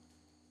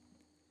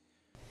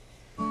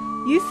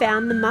You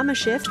found the Mama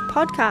Shift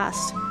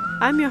podcast.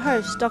 I'm your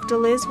host, Dr.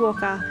 Liz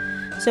Walker.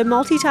 So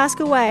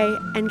multitask away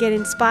and get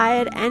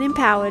inspired and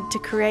empowered to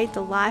create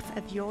the life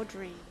of your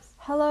dreams.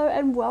 Hello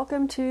and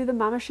welcome to the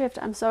Mama Shift.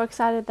 I'm so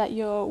excited that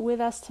you're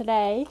with us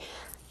today.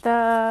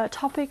 The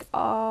topic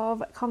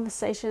of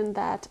conversation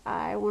that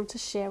I want to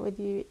share with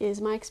you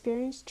is my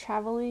experience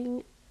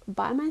traveling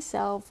by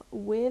myself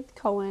with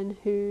Cohen,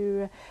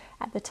 who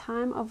at the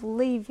time of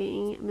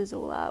leaving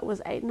Missoula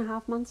was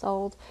 8.5 months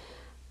old,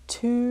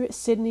 to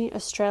Sydney,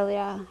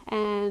 Australia,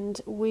 and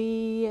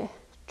we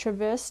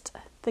traversed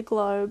the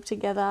globe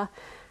together,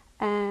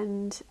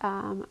 and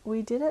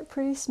we did it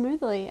pretty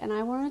smoothly. And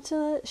I wanted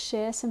to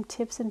share some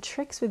tips and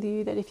tricks with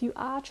you that if you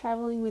are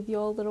traveling with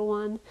your little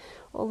one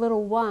or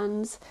little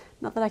ones,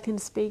 not that I can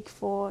speak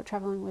for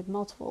traveling with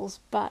multiples,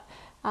 but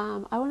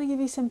I want to give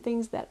you some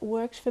things that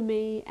worked for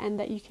me and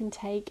that you can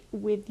take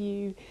with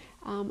you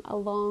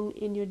along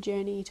in your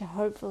journey to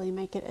hopefully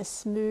make it as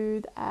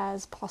smooth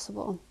as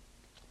possible.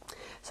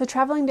 So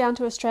traveling down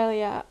to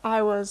Australia,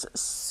 I was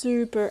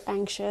super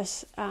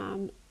anxious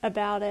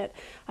about it.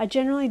 I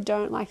generally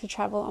don't like to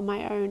travel on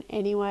my own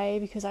anyway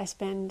because I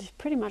spend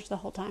pretty much the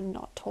whole time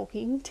not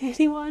talking to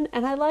anyone,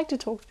 and I like to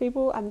talk to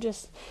people. I'm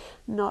just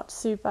not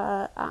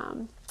super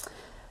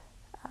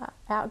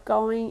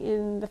outgoing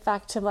in the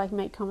fact to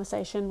make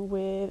conversation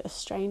with a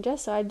stranger.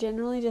 So I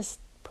generally just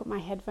put my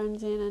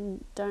headphones in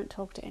and don't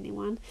talk to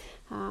anyone,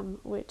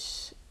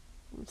 which,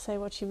 say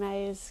what you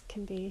may,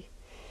 can be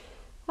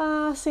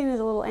seen as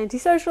a little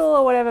antisocial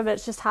or whatever, but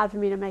it's just hard for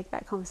me to make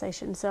that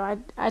conversation. So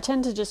I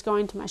tend to just go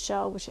into my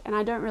shell, and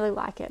I don't really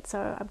like it.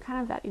 So I'm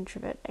kind of that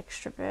introvert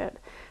extrovert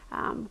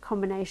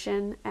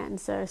combination,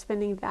 and so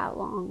spending that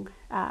long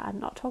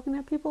not talking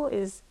to people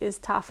is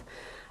tough.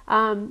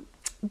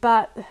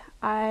 But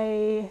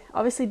I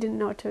obviously didn't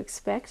know what to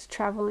expect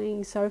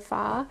traveling so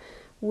far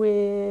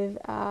with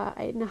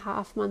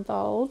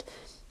 8.5-month-old.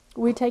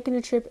 We'd taken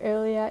a trip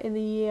earlier in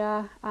the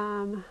year.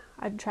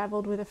 I'd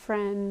traveled with a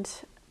friend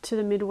to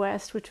the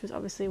Midwest, which was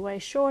obviously way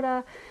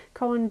shorter.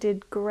 Cohen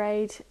did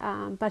great,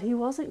 but he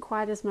wasn't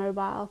quite as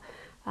mobile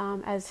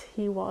as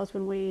he was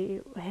when we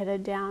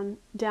headed down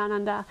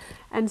under.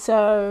 And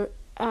so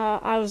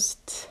I was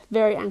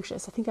very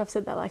anxious. I think I've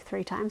said that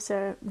 3 times,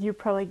 so you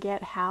probably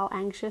get how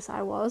anxious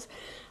I was.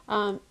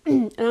 And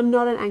I'm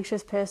not an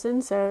anxious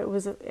person, so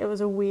it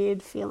was a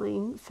weird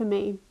feeling for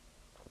me.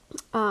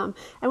 And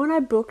when I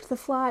booked the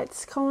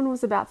flights, Cohen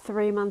was about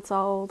 3 months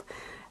old.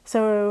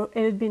 So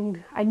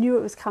I knew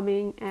it was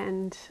coming,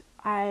 and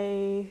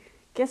I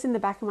guess in the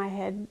back of my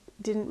head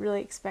didn't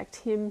really expect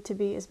him to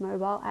be as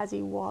mobile as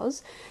he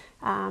was.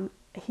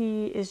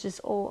 He is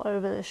just all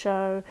over the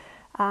show.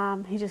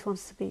 He just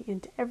wants to be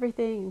into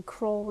everything and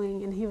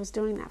crawling, and he was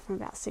doing that from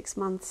about 6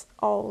 months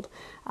old.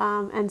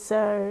 And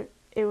so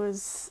it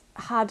was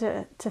hard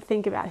to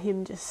think about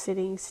him just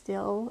sitting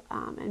still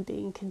and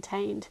being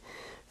contained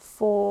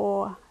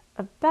for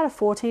about a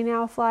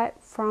 14-hour flight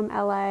from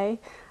LA.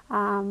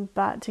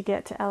 But to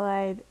get to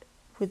LA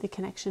with the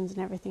connections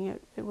and everything,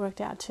 it worked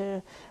out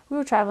to, we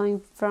were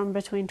traveling from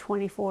between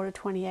 24 to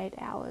 28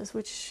 hours,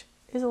 which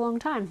is a long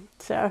time.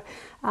 So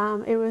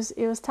it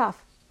was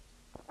tough.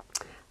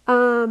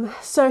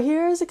 So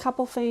here is a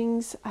couple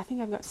things. I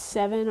think I've got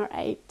 7 or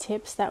 8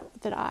 tips that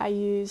I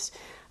use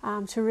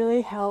to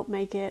really help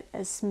make it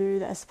as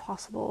smooth as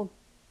possible.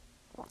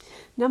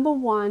 Number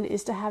 1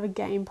 is to have a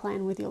game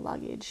plan with your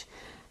luggage.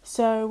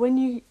 So when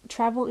you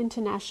travel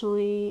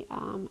internationally,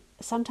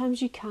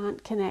 sometimes you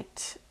can't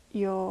connect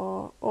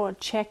or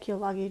check your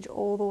luggage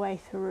all the way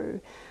through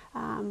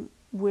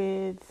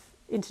with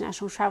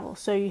international travel.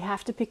 So you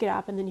have to pick it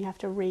up and then you have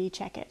to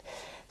recheck it.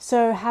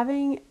 So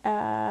having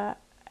a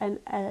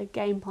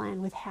game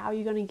plan with how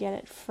you're going to get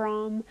it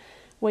from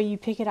where you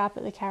pick it up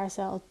at the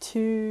carousel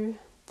to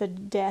the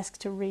desk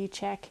to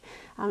recheck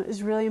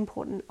is really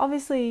important.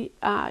 Obviously,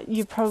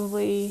 you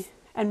probably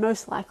and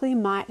most likely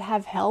might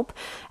have help.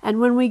 And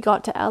when we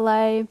got to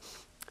LA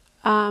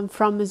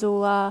from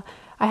Missoula,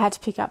 I had to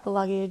pick up the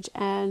luggage,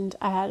 and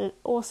I had an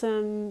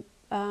awesome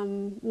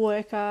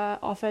worker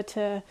offer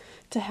to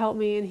help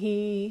me, and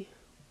he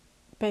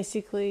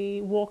basically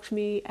walked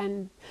me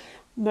and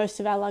most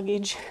of our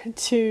luggage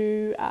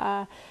to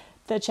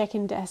the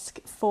check-in desk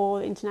for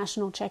the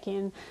international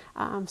check-in.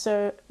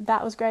 So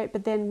that was great.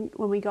 But then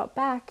when we got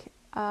back,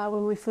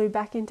 when we flew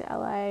back into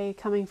LA,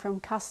 coming from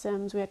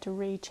customs, we had to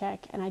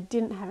recheck, and I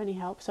didn't have any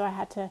help, so I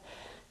had to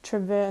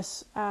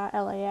traverse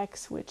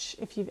LAX, which,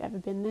 if you've ever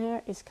been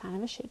there, is kind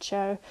of a shit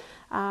show,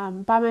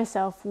 by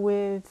myself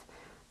with,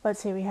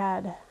 we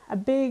had a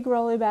big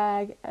rolly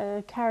bag,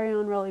 a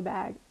carry-on rolly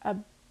bag, a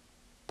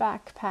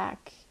backpack,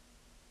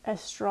 a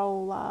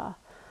stroller,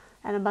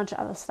 and a bunch of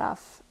other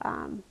stuff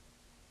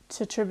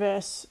to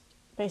traverse,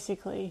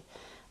 basically,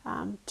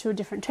 to a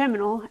different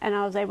terminal, and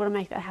I was able to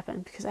make that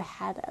happen because I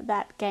had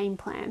that game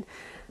plan.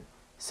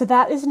 So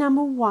that is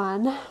number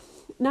 1.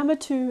 Number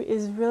 2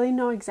 is really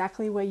know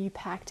exactly where you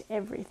packed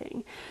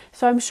everything.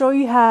 So I'm sure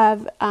you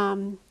have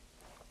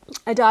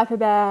a diaper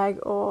bag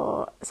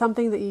or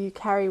something that you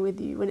carry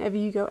with you whenever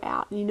you go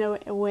out, and you know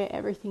where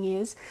everything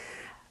is.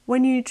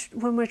 when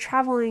we're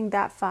traveling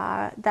that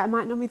far, that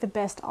might not be the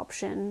best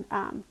option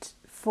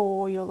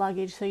for your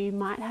luggage. So you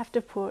might have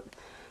to put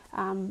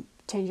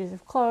changes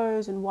of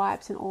clothes and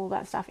wipes and all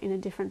that stuff in a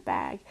different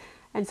bag.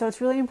 And so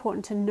it's really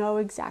important to know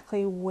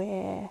exactly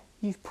where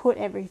you've put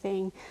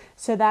everything,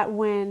 so that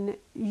when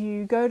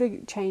you go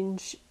to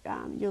change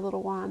your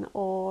little one,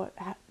 or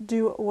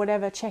do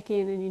whatever, check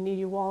in, and you need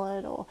your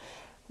wallet or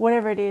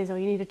whatever it is, or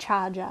you need a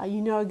charger,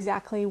 you know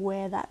exactly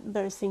where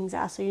those things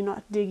are, so you're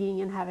not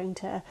digging and having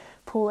to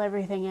pull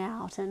everything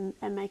out and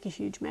make a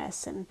huge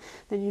mess, and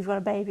then you've got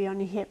a baby on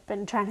your hip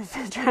and trying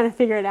to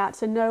figure it out.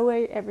 So know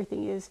where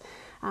everything is,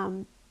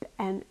 and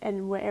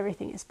where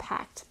everything is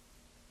packed.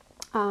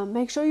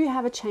 Make sure you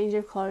have a change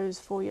of clothes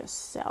for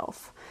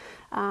yourself.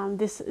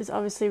 This is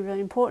obviously really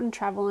important.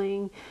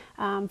 Traveling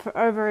for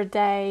over a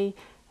day,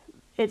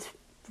 it's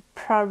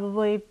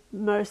probably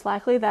most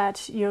likely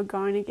that you're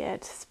going to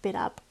get spit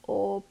up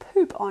or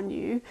poop on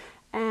you,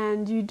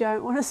 and you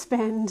don't want to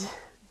spend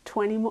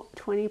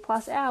 20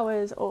 plus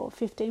hours or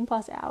 15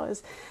 plus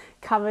hours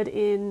covered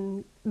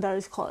in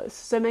those clothes.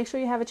 So make sure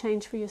you have a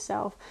change for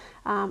yourself.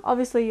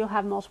 Obviously you'll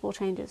have multiple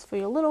changes for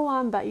your little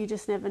one, but you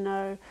just never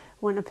know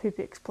when a poop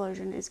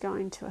explosion is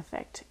going to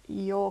affect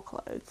your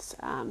clothes.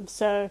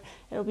 So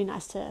it'll be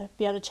nice to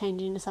be able to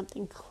change into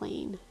something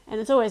clean.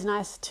 And it's always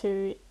nice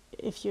to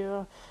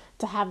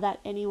have that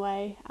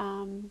anyway,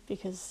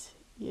 because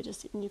you're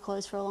just in your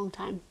clothes for a long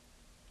time.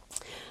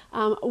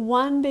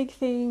 One big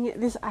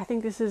thing, I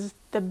think this is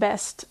the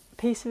best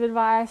piece of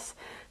advice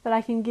that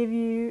I can give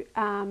you.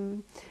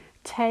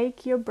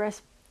 Take your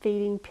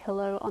breastfeeding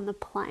pillow on the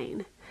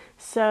plane.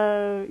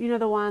 So, you know,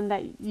 the one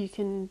that you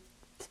can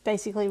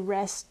basically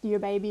rest your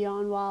baby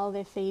on while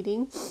they're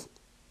feeding.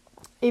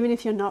 Even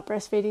if you're not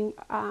breastfeeding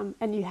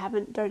and you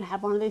don't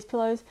have one of these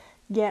pillows,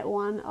 get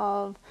one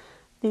of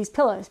these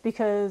pillows,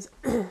 because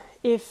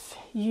if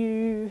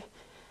your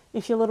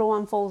little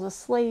one falls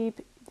asleep,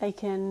 they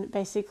can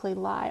basically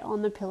lie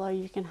on the pillow.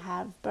 You can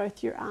have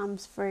both your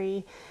arms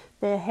free.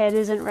 Their head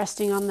isn't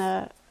resting on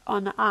the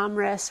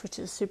armrest, which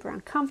is super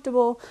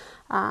uncomfortable.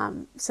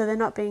 So they're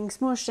not being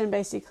smushed, and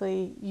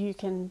basically you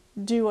can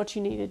do what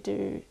you need to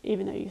do,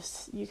 even though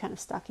you're kind of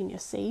stuck in your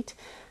seat.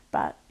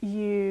 But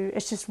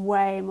it's just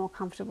way more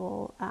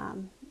comfortable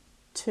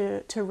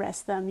to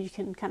rest them. You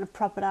can kind of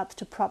prop it up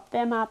to prop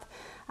them up.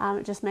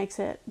 It just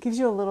gives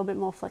you a little bit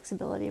more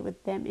flexibility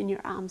with them in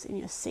your arms in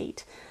your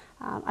seat.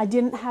 I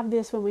didn't have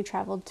this when we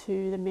traveled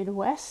to the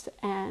Midwest,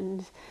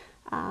 and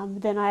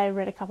then I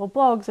read a couple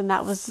blogs, and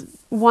that was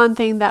one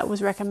thing that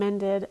was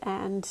recommended,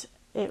 and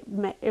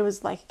it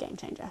was like a game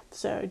changer.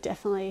 So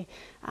definitely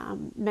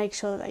make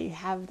sure that you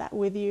have that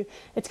with you.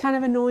 It's kind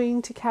of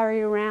annoying to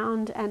carry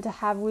around and to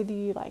have with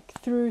you, like,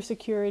 through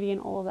security and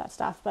all of that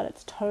stuff, but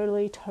it's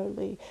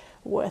totally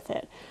worth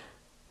it.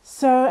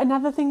 So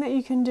another thing that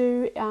you can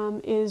do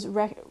is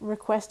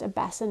request a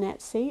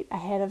bassinet seat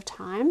ahead of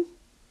time.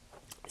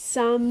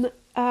 Some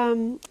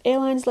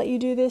airlines let you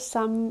do this,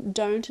 some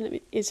don't, and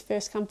it is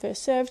first come,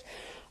 first served.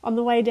 On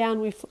the way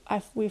down, we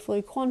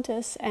flew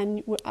Qantas,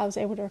 and I was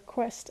able to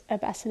request a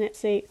bassinet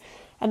seat,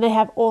 and they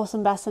have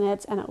awesome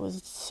bassinets, and it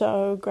was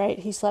so great.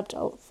 He slept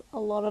a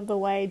lot of the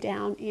way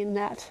down in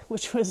that,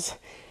 which was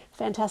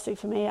fantastic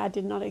for me. I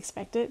did not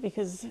expect it,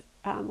 because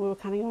we were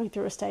kind of going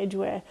through a stage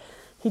where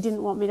he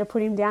didn't want me to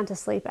put him down to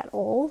sleep at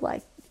all,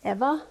 like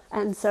ever,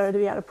 and so to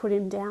be able to put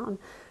him down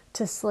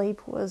to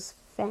sleep was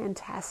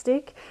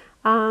fantastic.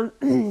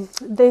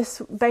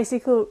 This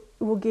basically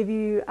will give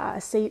you a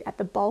seat at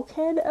the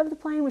bulkhead of the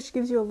plane, which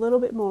gives you a little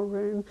bit more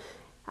room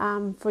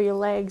for your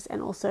legs,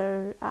 and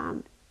also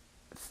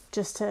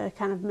just to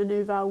kind of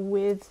maneuver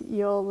with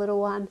your little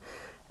one.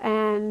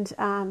 And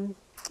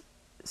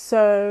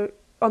so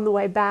on the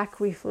way back,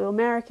 we flew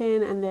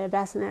American, and their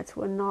bassinets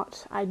were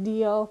not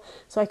ideal,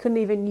 so I couldn't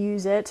even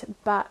use it.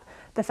 But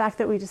the fact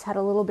that we just had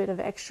a little bit of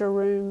extra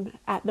room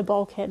at the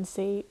bulkhead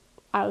seat,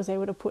 I was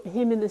able to put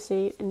him in the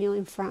seat and kneel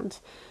in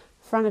front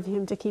of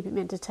him to keep him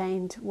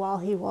entertained while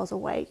he was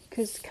awake,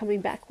 because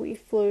coming back we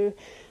flew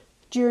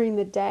during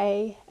the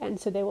day, and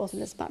so there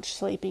wasn't as much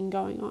sleeping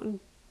going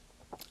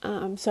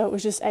on. So it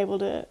was just able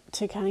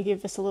to kind of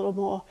give us a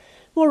little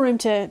more room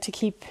to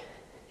keep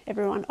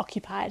everyone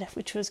occupied,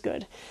 which was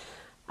good.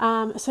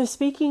 So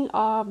speaking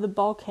of the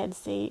bulkhead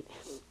seat,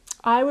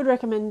 I would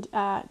recommend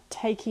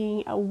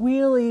taking a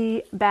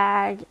wheelie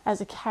bag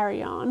as a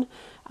carry-on.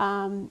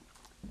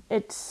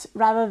 It's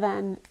rather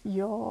than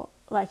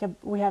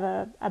we have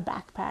a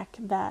backpack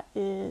that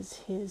is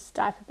his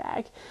diaper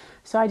bag.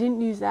 So I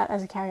didn't use that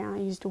as a carry-on.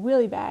 I used a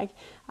wheelie bag,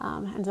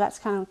 and that's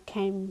kind of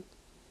came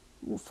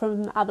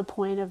from the other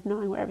point of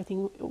knowing where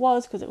everything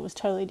was, because it was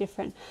totally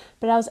different.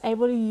 But I was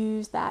able to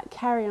use that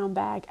carry-on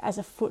bag as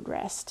a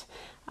footrest,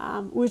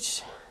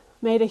 which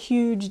made a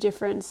huge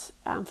difference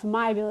for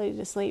my ability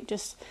to sleep,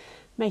 just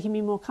making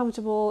me more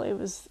comfortable. It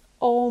was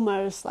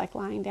almost like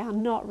lying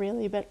down, not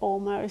really, but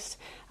almost.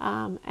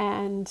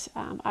 And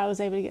I was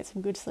able to get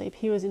some good sleep.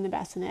 He was in the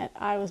bassinet,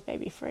 I was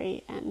baby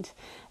free, and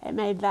it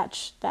made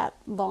that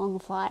long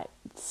flight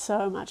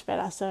so much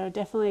better. So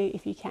definitely,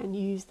 if you can,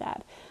 use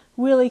that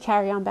Wheelie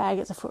carry-on bag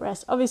as a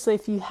footrest. Obviously,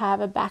 if you have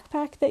a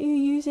backpack that you're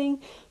using,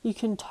 you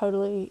can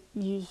totally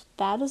use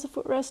that as a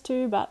footrest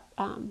too, but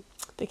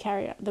the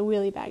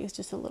Wheelie bag is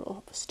just a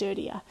little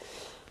sturdier.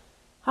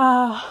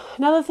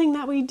 Another thing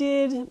that we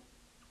did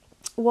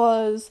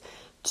was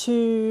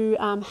to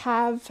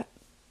have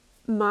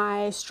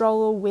my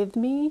stroller with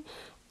me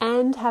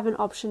and have an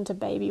option to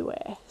baby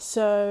wear.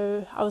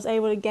 So I was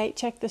able to gate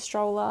check the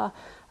stroller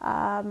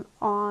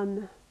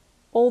on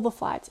all the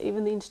flights,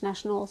 even the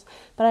internationals,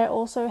 but I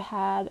also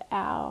had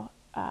our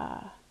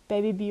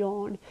baby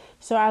Bjorn,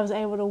 so I was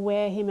able to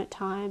wear him at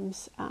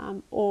times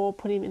or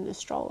put him in the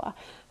stroller.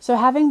 So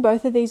having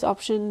both of these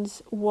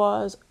options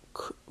was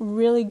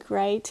really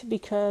great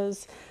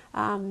because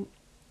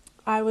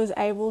I was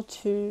able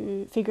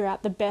to figure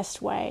out the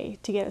best way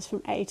to get us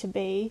from A to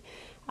B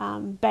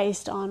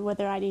based on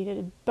whether I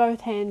needed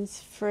both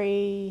hands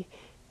free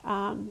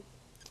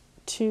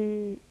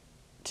to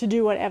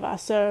do whatever.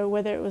 So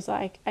whether it was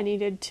like I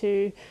needed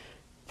to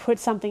put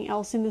something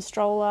else in the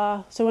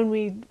stroller. So when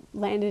we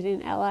landed in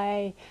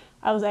LA,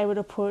 I was able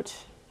to put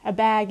a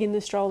bag in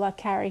the stroller,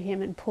 carry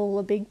him and pull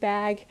a big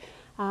bag.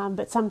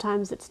 But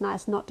sometimes it's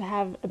nice not to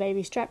have a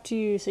baby strapped to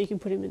you, so you can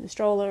put him in the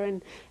stroller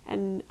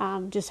and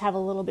just have a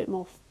little bit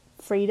more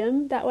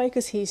freedom that way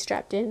because he's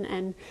strapped in.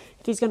 And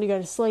if he's going to go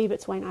to sleep,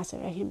 it's way nicer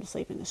for him to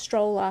sleep in the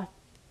stroller.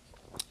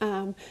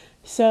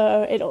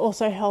 So it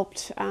also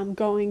helped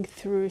going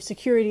through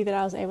security that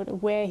I was able to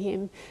wear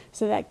him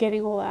so that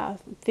getting all our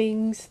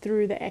things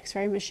through the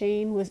x-ray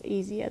machine was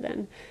easier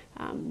than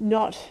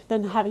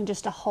having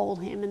just to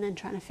hold him and then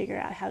trying to figure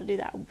out how to do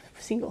that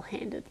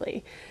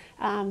single-handedly.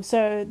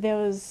 So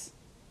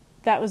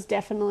that was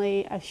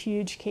definitely a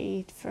huge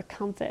key for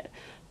comfort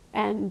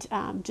and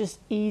just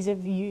ease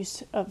of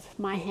use of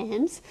my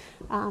hands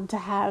to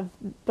have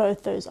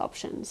both those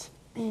options.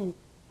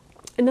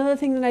 Another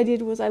thing that I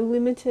did was I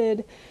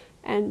limited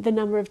the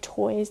number of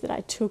toys that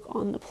I took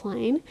on the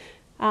plane.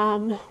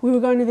 We were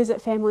going to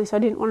visit family, so I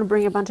didn't want to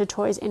bring a bunch of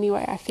toys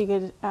anyway. I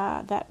figured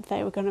that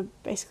they were going to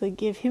basically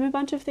give him a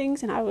bunch of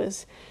things, and I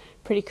was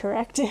pretty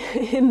correct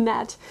in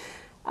that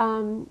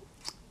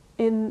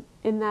in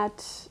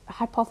that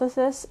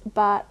hypothesis.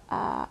 But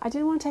I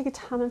didn't want to take a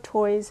ton of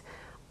toys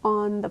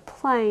on the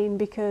plane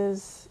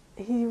because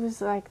he was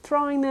like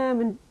throwing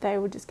them and they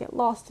would just get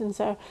lost, and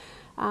so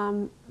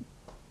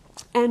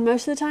and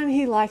most of the time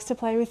he likes to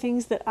play with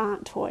things that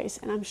aren't toys,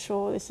 and I'm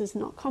sure this is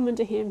not common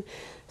to him.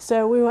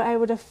 So we were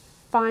able to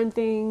find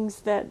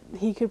things that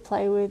he could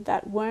play with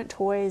that weren't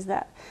toys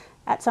that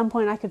at some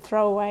point I could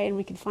throw away and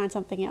we could find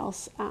something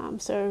else.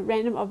 So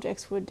random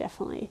objects were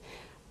definitely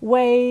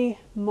way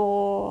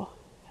more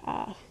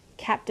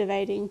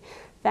captivating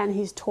than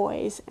his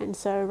toys, and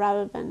so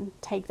rather than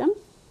take them,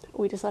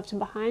 we just left him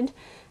behind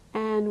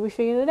and we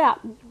figured it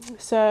out.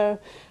 So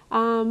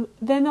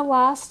then the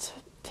last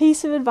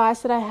piece of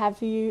advice that I have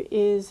for you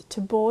is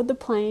to board the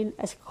plane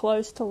as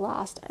close to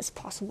last as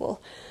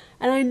possible.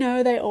 And I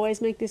know they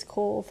always make this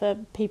call for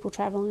people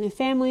traveling with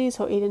families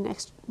or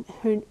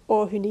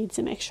who need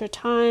some extra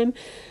time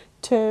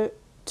to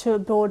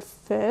board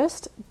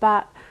first.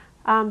 But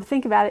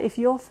think about it. If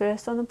you're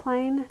first on the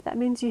plane, that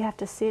means you have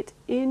to sit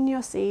in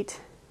your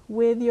seat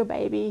with your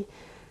baby.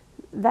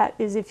 That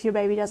is if your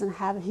baby doesn't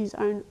have his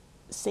own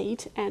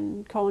seat,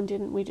 and Cohen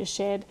didn't. We just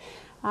shared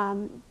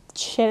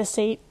a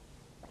seat,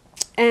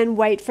 and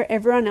wait for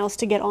everyone else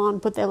to get on,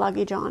 put their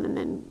luggage on, and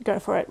then go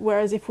for it.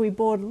 Whereas if we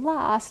board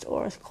last,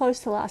 or as close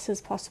to last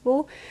as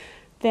possible,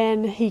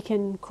 then he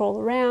can crawl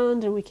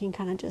around and we can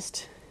kind of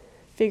just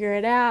figure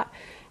it out,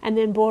 and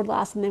then board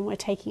last, and then we're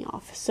taking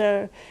off.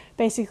 So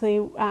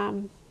basically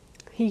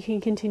he can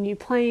continue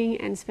playing,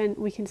 and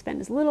we can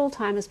spend as little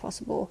time as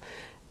possible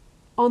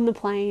on the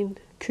plane,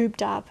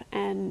 cooped up,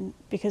 and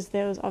because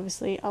there was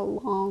obviously a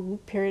long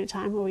period of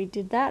time where we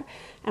did that,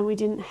 and we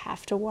didn't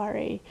have to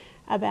worry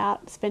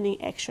about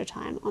spending extra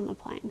time on the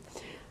plane.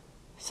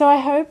 So I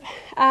hope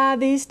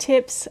these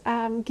tips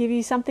give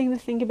you something to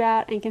think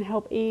about and can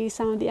help ease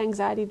some of the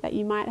anxiety that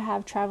you might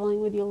have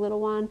traveling with your little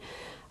one,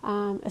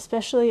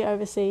 especially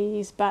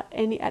overseas, but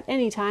at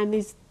any time.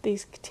 These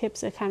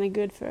tips are kind of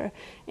good for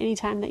any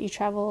time that you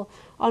travel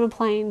on a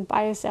plane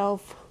by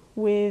yourself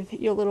with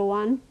your little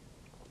one.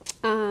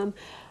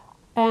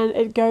 And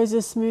it goes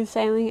as smooth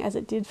sailing as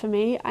it did for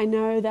me. I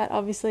know that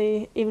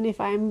obviously even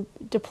if I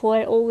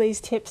deploy all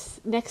these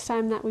tips next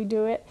time that we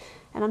do it,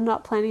 and I'm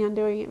not planning on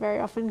doing it very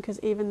often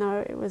because even though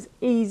it was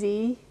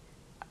easy,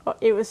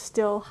 it was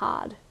still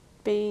hard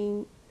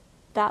being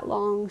that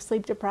long,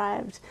 sleep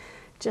deprived,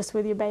 just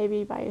with your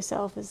baby by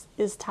yourself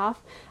is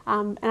tough.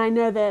 And I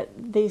know that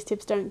these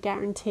tips don't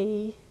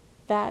guarantee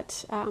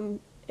that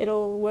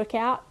it'll work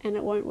out, and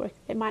it won't work.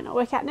 It might not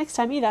work out next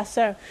time either.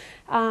 So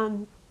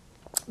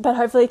but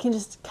hopefully it can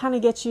just kind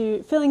of get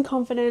you feeling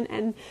confident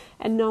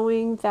and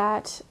knowing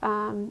that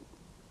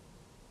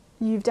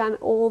you've done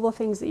all the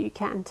things that you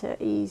can to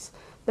ease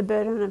the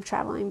burden of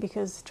traveling,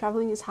 because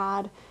traveling is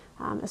hard,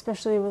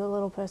 especially with a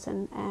little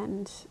person,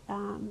 and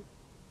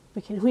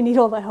we need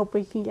all the help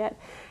we can get.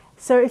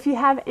 So if you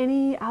have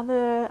any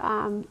other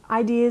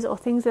ideas or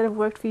things that have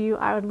worked for you,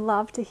 I would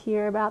love to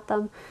hear about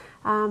them.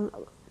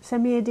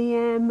 Send me a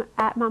DM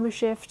at Mama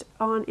Shift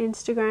on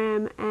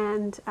Instagram,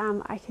 and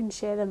I can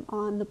share them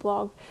on the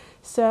blog.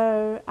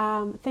 So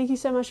thank you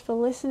so much for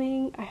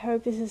listening. I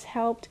hope this has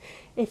helped.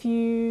 If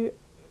you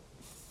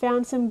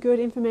found some good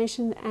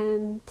information,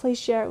 and please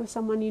share it with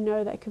someone you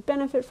know that could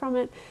benefit from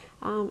it.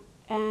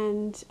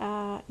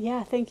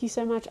 Thank you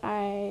so much.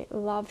 I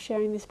love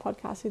sharing this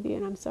podcast with you,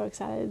 and I'm so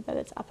excited that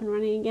it's up and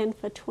running again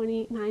for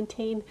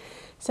 2019.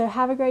 So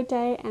have a great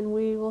day, and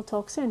we will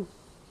talk soon.